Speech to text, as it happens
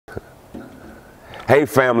Hey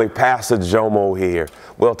family, Pastor Jomo here.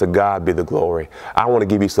 Well, to God be the glory. I want to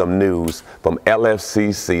give you some news from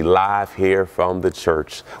LFCC live here from the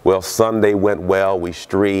church. Well, Sunday went well. We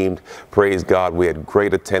streamed. Praise God. We had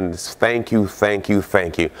great attendance. Thank you, thank you,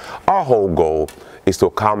 thank you. Our whole goal is to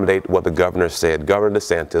accommodate what the governor said. Governor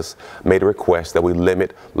DeSantis made a request that we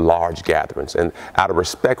limit large gatherings. And out of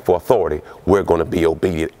respect for authority, we're going to be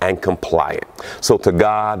obedient and compliant. So to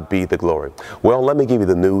God be the glory. Well, let me give you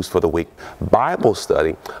the news for the week. Bible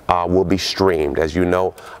study will be streamed. As you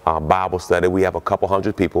know, Bible study, we have a couple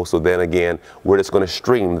hundred people. So then again, we're just going to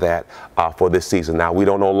stream that for this season. Now, we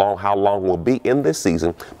don't know how long we'll be in this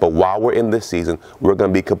season, but while we're in this season, we're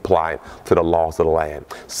going to be compliant to the laws of the land.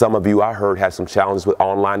 Some of you, I heard, had some challenges with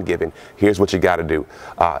online giving. Here's what you got to do.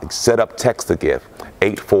 Set up text to give,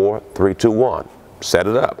 84321. Set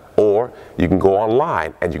it up. Or you can go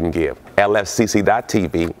online and you can give.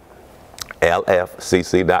 lfcc.tv,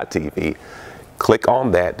 lfcc.tv. Click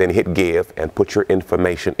on that, then hit give and put your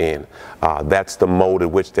information in. That's the mode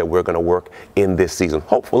in which that we're going to work in this season.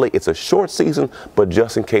 Hopefully it's a short season, but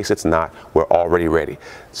just in case it's not, we're already ready.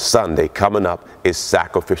 Sunday coming up is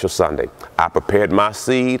Sacrificial Sunday. I prepared my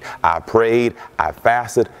seed, I prayed, I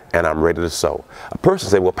fasted, and I'm ready to sow. A person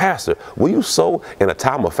said, well, Pastor, will you sow in a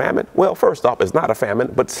time of famine? Well, first off, it's not a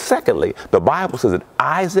famine, but secondly, the Bible says that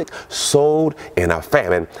Isaac sowed in a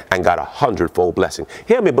famine and got 100-fold blessing.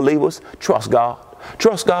 Hear me, believers, trust God.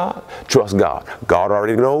 Trust God, trust God. God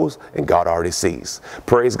already knows and God already sees.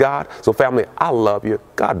 Praise God. So family, I love you.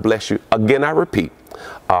 God bless you. Again, I repeat,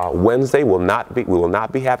 Wednesday we will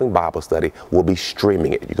not be having Bible study. We'll be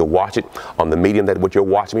streaming it. You can watch it on the medium that what you're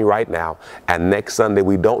watching me right now. And next Sunday,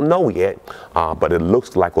 we don't know yet, but it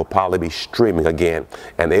looks like we'll probably be streaming again,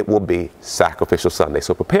 and it will be Sacrificial Sunday.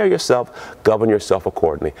 So prepare yourself, govern yourself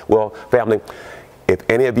accordingly. Well, family, if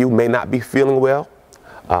any of you may not be feeling well,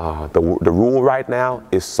 the rule right now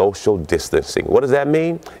is social distancing. What does that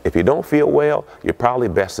mean? If you don't feel well, you're probably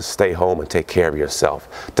best to stay home and take care of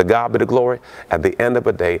yourself. To God be the glory. At the end of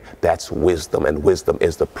the day, that's wisdom, and wisdom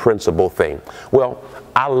is the principal thing. Well,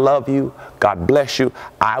 I love you. God bless you.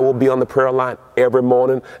 I will be on the prayer line every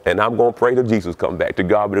morning, and I'm going to pray till Jesus come back. To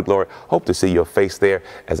God be the glory. Hope to see your face there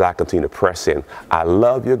as I continue to press in. I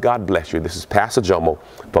love you. God bless you. This is Pastor Jomo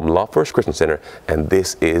from Love First Christian Center, and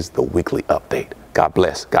this is the weekly update. God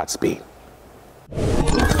bless. Godspeed.